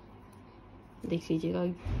अंदर, देख लीजिएगा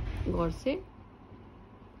गौर से।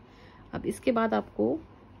 अब इसके बाद आपको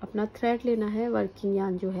अपना थ्रेड लेना है, वर्किंग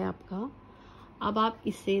यार्न जो है आपका। अब आप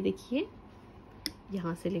इसे देखिए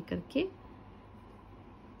यहाँ से लेकर के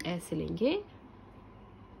ऐसे लेंगे, ये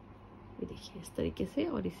देखिए इस तरीके से,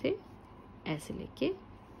 और इसे ऐसे लेके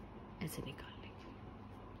ऐसे निकाल लेंगे।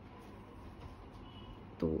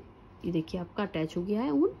 तो ये देखिए आपका अटैच हो गया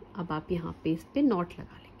है ऊन। अब आप यहाँ पे इस पे नॉट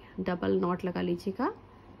लगा लेंगे, डबल नॉट लगा लीजिएगा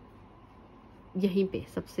यहीं पे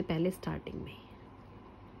सबसे पहले स्टार्टिंग में।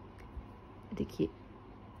 देखिए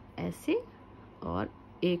ऐसे, और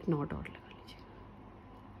एक नॉट और लगा लीजिएगा।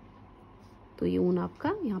 तो ये ऊन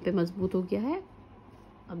आपका यहाँ पे मजबूत हो गया है।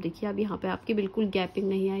 अब देखिए अब यहाँ पे आपकी बिल्कुल गैपिंग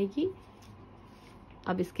नहीं आएगी।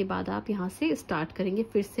 अब इसके बाद आप यहाँ से स्टार्ट करेंगे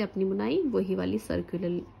फिर से अपनी बुनाई, वही वाली सर्कुलर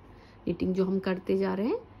निटिंग जो हम करते जा रहे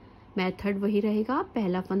हैं। मेथड वही रहेगा,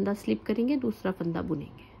 पहला फंदा स्लिप करेंगे, दूसरा फंदा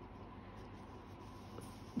बुनेंगे।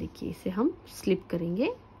 देखिए इसे हम स्लिप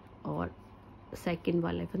करेंगे और सेकंड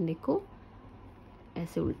वाले फंदे को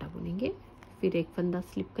ऐसे उल्टा बुनेंगे, फिर एक फंदा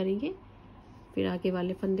स्लिप करेंगे, फिर आगे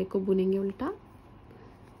वाले फंदे को बुनेंगे उल्टा।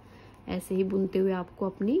 ऐसे ही बुनते हुए आपको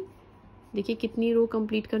अपनी, देखिए कितनी रो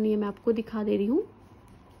कंप्लीट करनी है मैं आपको दिखा दे रही हूँ।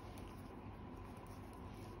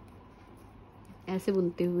 ऐसे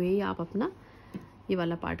बुनते हुए ही आप अपना ये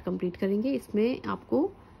वाला पार्ट कंप्लीट करेंगे। इसमें आपको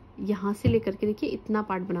यहाँ से लेकर के देखिए इतना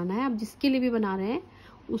पार्ट बनाना है। आप जिसके लिए भी बना रहे हैं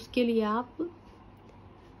उसके लिए आप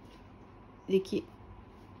देखिए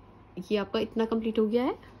ये आपका इतना कंप्लीट हो गया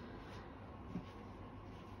है।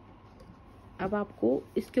 अब आपको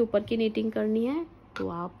इसके ऊपर की नीटिंग करनी है। तो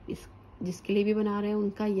आप इस जिसके लिए भी बना रहे हैं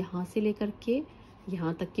उनका यहाँ से लेकर के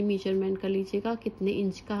यहाँ तक की मेजरमेंट कर लीजिएगा, कितने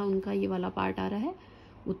इंच का उनका ये वाला पार्ट आ रहा है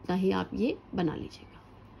उतना ही आप ये बना लीजिएगा।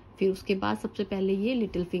 फिर उसके बाद सबसे पहले ये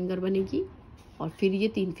लिटिल फिंगर बनेगी और फिर ये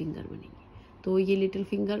 3 फिंगर बनेगी। तो ये लिटिल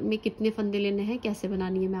फिंगर में कितने फंदे लेने हैं, कैसे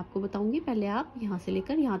बनानी है मैं आपको बताऊंगी। पहले आप यहाँ से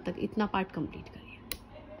लेकर यहाँ तक इतना पार्ट कंप्लीट करिए।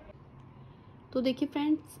 तो देखिए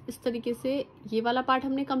फ्रेंड्स इस तरीके से ये वाला पार्ट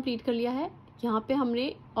हमने कंप्लीट कर लिया है। यहाँ पे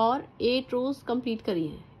हमने और 8 रोज कंप्लीट करी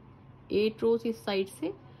हैं, 8 रोज इस साइड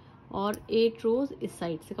से और 8 रोज इस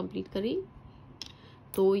साइड से कंप्लीट करी।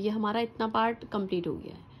 तो ये हमारा इतना पार्ट कंप्लीट हो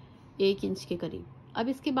गया है 1 इंच के करीब। अब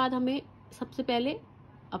इसके बाद हमें सबसे पहले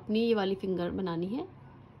अपनी ये वाली फिंगर बनानी है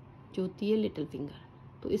जो होती है लिटिल फिंगर।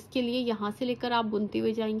 तो इसके लिए यहाँ से लेकर आप बुनते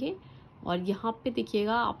हुए जाएंगे और यहाँ पे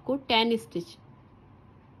देखिएगा आपको 10 स्टिच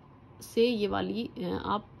से ये वाली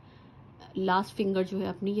आप लास्ट फिंगर जो है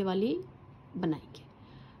अपनी ये वाली बनाएंगे।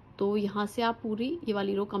 तो यहाँ से आप पूरी ये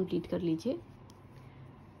वाली रो कंप्लीट कर लीजिए।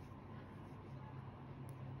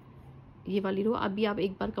 ये वाली रो अभी आप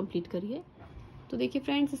एक बार कंप्लीट करिए। तो देखिए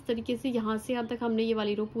फ्रेंड्स इस तरीके से यहाँ से यहाँ तक हमने ये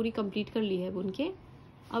वाली रो पूरी कंप्लीट कर ली है बुन के।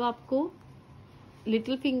 अब आपको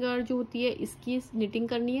लिटिल फिंगर जो होती है इसकी निटिंग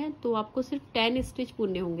करनी है। तो आपको सिर्फ 10 स्टिच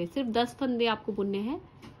बुनने होंगे, सिर्फ 10 फंदे आपको बुनने हैं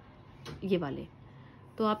ये वाले।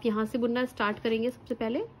 तो आप यहाँ से बुनना स्टार्ट करेंगे। सबसे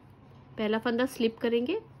पहले पहला फंदा स्लिप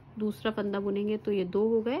करेंगे, दूसरा फंदा बुनेंगे। तो ये 2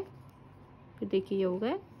 हो गए, फिर देखिए ये हो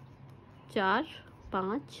गए 4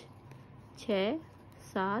 5 6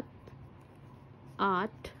 7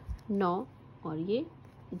 8 9 और ये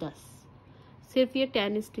 10। सिर्फ ये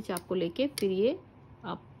 10 स्टिच आपको लेके फिर ये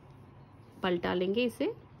आप पलटा लेंगे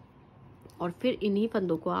इसे और फिर इन्हीं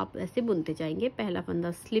फंदों को आप ऐसे बुनते जाएंगे। पहला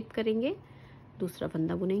फंदा स्लिप करेंगे, दूसरा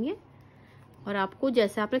फंदा बुनेंगे और आपको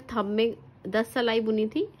जैसे आपने थंब में 10 सिलाई बुनी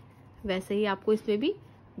थी वैसे ही आपको इसमें भी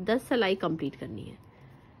 10 सिलाई कंप्लीट करनी है।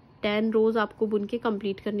 10 रोज आपको बुन के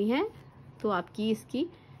कंप्लीट करनी है। तो आपकी इसकी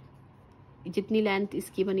जितनी लेंथ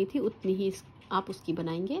इसकी बनी थी उतनी ही आप उसकी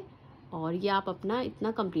बनाएंगे और ये आप अपना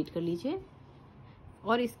इतना कंप्लीट कर लीजिए।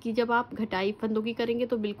 और इसकी जब आप घटाई फंदों की करेंगे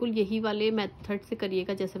तो बिल्कुल यही वाले मेथड से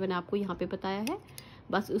करिएगा जैसे मैंने आपको यहाँ पे बताया है।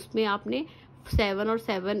 बस उसमें आपने 7 और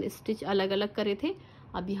 7 स्टिच अलग अलग करे थे।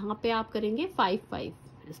 अब यहाँ पे आप करेंगे 5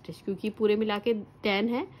 स्टिच, क्योंकि पूरे मिला के 10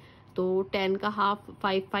 है तो 10 का हाफ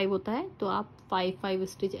 5 होता है। तो आप 5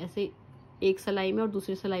 स्टिच ऐसे एक सिलाई में और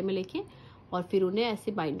दूसरी सिलाई में लेके और फिर उन्हें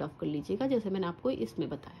ऐसे बाइंड ऑफ कर लीजिएगा जैसे मैंने आपको इसमें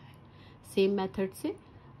बताया है, सेम मेथड से।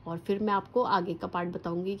 और फिर मैं आपको आगे का पार्ट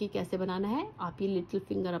बताऊंगी कि कैसे बनाना है। आप ये लिटिल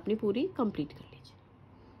फिंगर अपनी पूरी कंप्लीट कर लीजिए।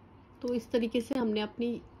 तो इस तरीके से हमने अपनी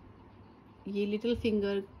ये लिटिल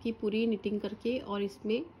फिंगर की पूरी निटिंग करके और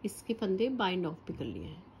इसमें इसके फंदे बाइंड ऑफ भी कर लिए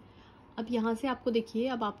हैं। अब यहाँ से आपको देखिए,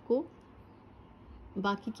 अब आपको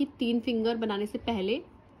बाकी की 3 फिंगर बनाने से पहले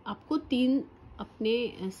आपको 3 अपने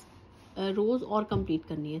रोज और कंप्लीट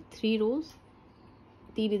करनी है। 3 रोज,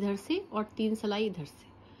 3 इधर से और 3 सिलाई इधर से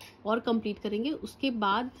और कंप्लीट करेंगे। उसके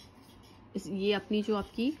बाद ये अपनी जो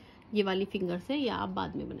आपकी ये वाली फिंगर्स है या आप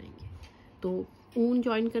बाद में बनाएंगे। तो ऊन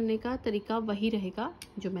ज्वाइन करने का तरीका वही रहेगा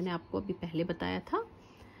जो मैंने आपको अभी पहले बताया था।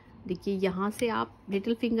 देखिए यहाँ से आप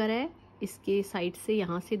लिटिल फिंगर है, इसके साइड से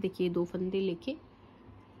यहाँ से देखिए 2 फंदे लेके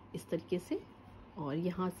इस तरीके से और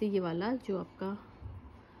यहाँ से ये वाला जो आपका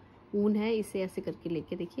ऊन है इसे ऐसे करके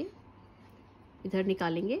लेके देखिए इधर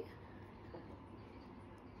निकालेंगे।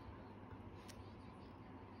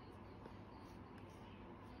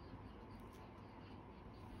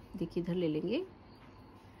 देखिए इधर ले लेंगे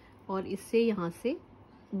और इससे यहाँ से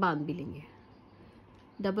बांध भी लेंगे।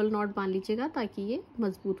 डबल नॉट बांध लीजिएगा ताकि ये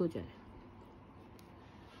मजबूत हो जाए।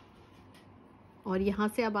 और यहाँ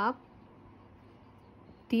से अब आप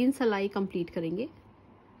 3 सिलाई कंप्लीट करेंगे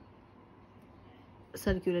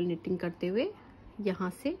सर्कुलर निटिंग करते हुए। यहाँ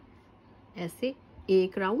से ऐसे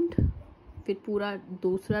एक राउंड, फिर पूरा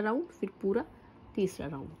दूसरा राउंड, फिर पूरा तीसरा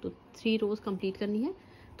राउंड। तो 3 रोज कंप्लीट करनी है।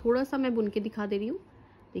 थोड़ा सा मैं बुन के दिखा दे रही हूँ।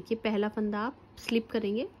 देखिए पहला फंदा आप स्लिप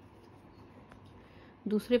करेंगे,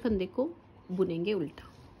 दूसरे फंदे को बुनेंगे उल्टा,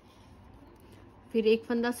 फिर एक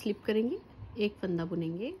फंदा स्लिप करेंगे, एक फंदा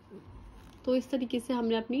बुनेंगे। तो इस तरीके से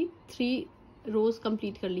हमने अपनी 3 रोज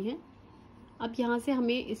कंप्लीट कर ली हैं। अब यहाँ से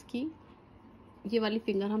हमें इसकी ये वाली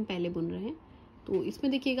फिंगर हम पहले बुन रहे हैं। तो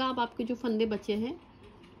इसमें देखिएगा अब आपके जो फंदे बचे हैं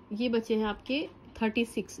ये बचे हैं आपके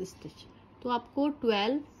 36 स्टिच। तो आपको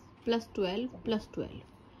 12 + 12 + 12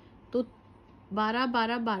 तो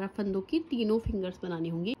 12 फंदों की तीनों फिंगर्स बनानी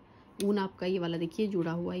होंगी। ऊन आपका ये वाला देखिए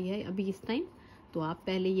जुड़ा हुआ ही है अभी इस टाइम। तो आप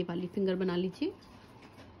पहले ये वाली फिंगर बना लीजिए,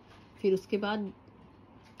 फिर उसके बाद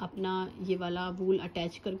अपना ये वाला वूल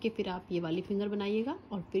अटैच करके फिर आप ये वाली फिंगर बनाइएगा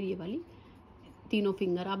और फिर ये वाली तीनों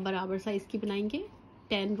फिंगर आप बराबर साइज की बनाएंगे।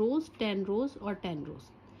 10 रोज 10 रोज और 10 रोज,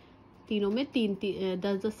 तीनों में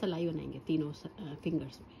 10-10 सिलाई बनाएंगे। तीनों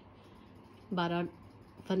फिंगर्स में 12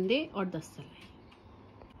 फंदे और 10 सिलाई।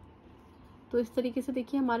 तो इस तरीके से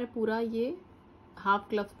देखिए हमारे पूरा ये हाफ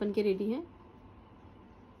क्लफ्स बन के रेडी हैं।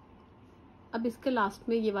 अब इसके लास्ट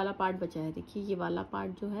में ये वाला पार्ट बचा है। देखिए ये वाला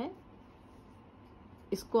पार्ट जो है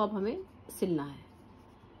इसको अब हमें सिलना है।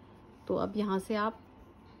 तो अब यहाँ से आप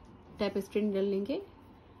टेपेस्ट्री निडल लेंगे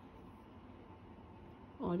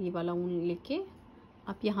और ये वाला ऊन लेके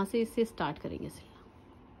आप यहाँ से इससे स्टार्ट करेंगे सिलना।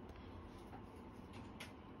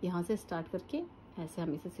 यहाँ से स्टार्ट करके ऐसे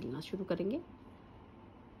हम इसे सिलना शुरू करेंगे।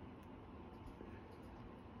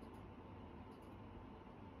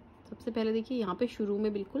 सबसे पहले देखिए यहाँ पे शुरू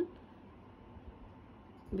में बिल्कुल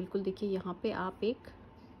देखिए यहाँ पे आप एक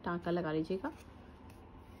टांका लगा लीजिएगा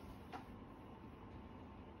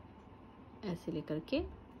ऐसे लेकर के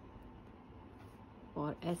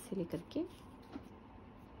और ऐसे लेकर के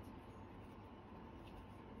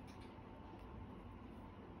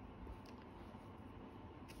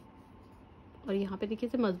और यहाँ पे देखिए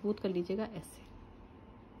इसे मजबूत कर लीजिएगा ऐसे,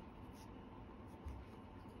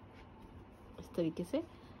 इस तरीके से।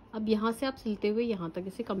 अब यहाँ से आप सिलते हुए यहाँ तक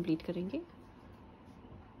इसे कंप्लीट करेंगे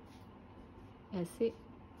ऐसे,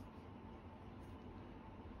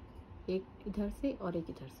 एक इधर से और एक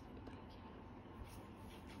इधर से।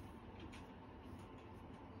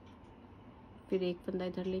 फिर एक फंदा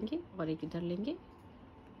इधर लेंगे और एक इधर लेंगे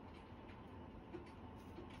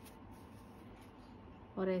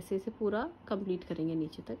और ऐसे से पूरा कंप्लीट करेंगे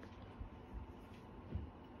नीचे तक।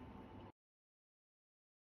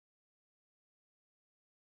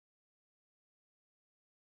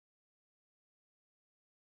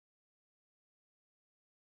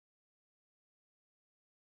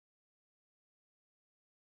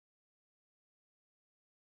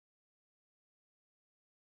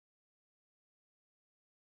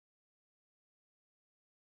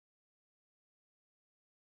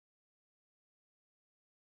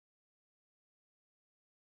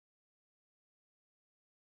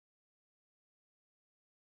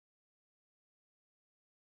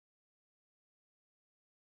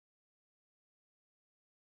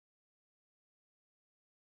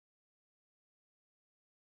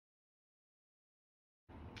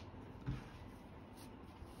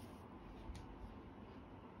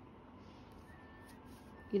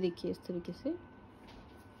 ये देखिए इस तरीके से।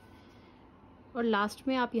 और लास्ट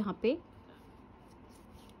में आप यहाँ पे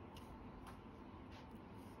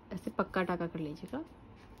ऐसे पक्का टाका कर लीजिएगा।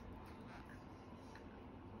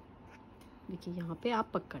 देखिए यहाँ पे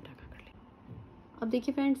आप पक्का टाका कर लें। अब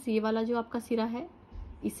देखिए फ्रेंड्स, ये वाला जो आपका सिरा है,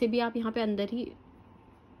 इसे भी आप यहाँ पे अंदर ही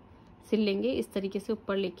सिल लेंगे इस तरीके से,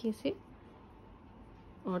 ऊपर लेके इसे,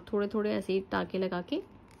 और थोड़े थोड़े ऐसे ही टाके लगा के, ये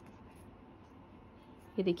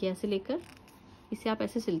देखिए ऐसे लेकर इसे आप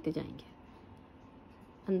ऐसे सिलते जाएंगे,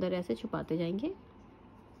 अंदर ऐसे छुपाते जाएंगे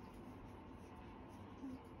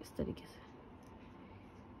इस तरीके से।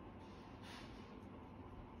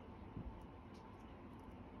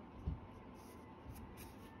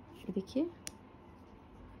 ये देखिए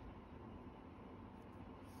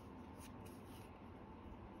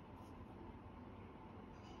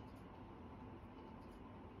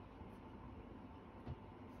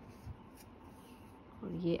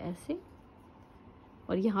और ये ऐसे,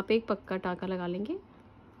 और यहाँ पे एक पक्का टाका लगा लेंगे।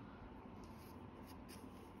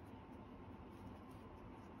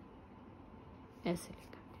 ऐसे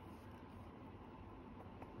लेकर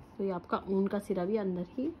तो ये आपका ऊन का सिरा भी अंदर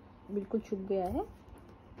ही बिल्कुल छुप गया है,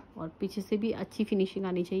 और पीछे से भी अच्छी फिनिशिंग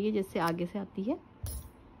आनी चाहिए जैसे आगे से आती है।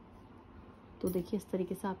 तो देखिए इस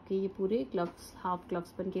तरीके से आपके ये पूरे ग्लव्स, हाफ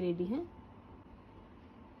ग्लव्स बन के रेडी हैं।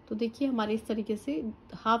 तो देखिए हमारे इस तरीके से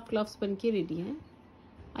हाफ ग्लव्स बन के रेडी हैं।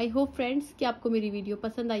 आई होप फ्रेंड्स कि आपको मेरी वीडियो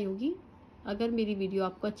पसंद आई होगी। अगर मेरी वीडियो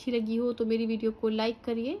आपको अच्छी लगी हो तो मेरी वीडियो को लाइक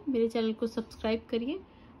करिए, मेरे चैनल को सब्सक्राइब करिए,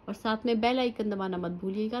 और साथ में बेल आइकन दबाना मत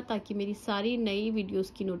भूलिएगा, ताकि मेरी सारी नई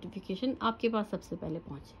वीडियोस की नोटिफिकेशन आपके पास सबसे पहले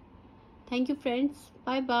पहुंचे। Thank you friends,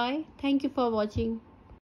 bye bye, thank you for watching.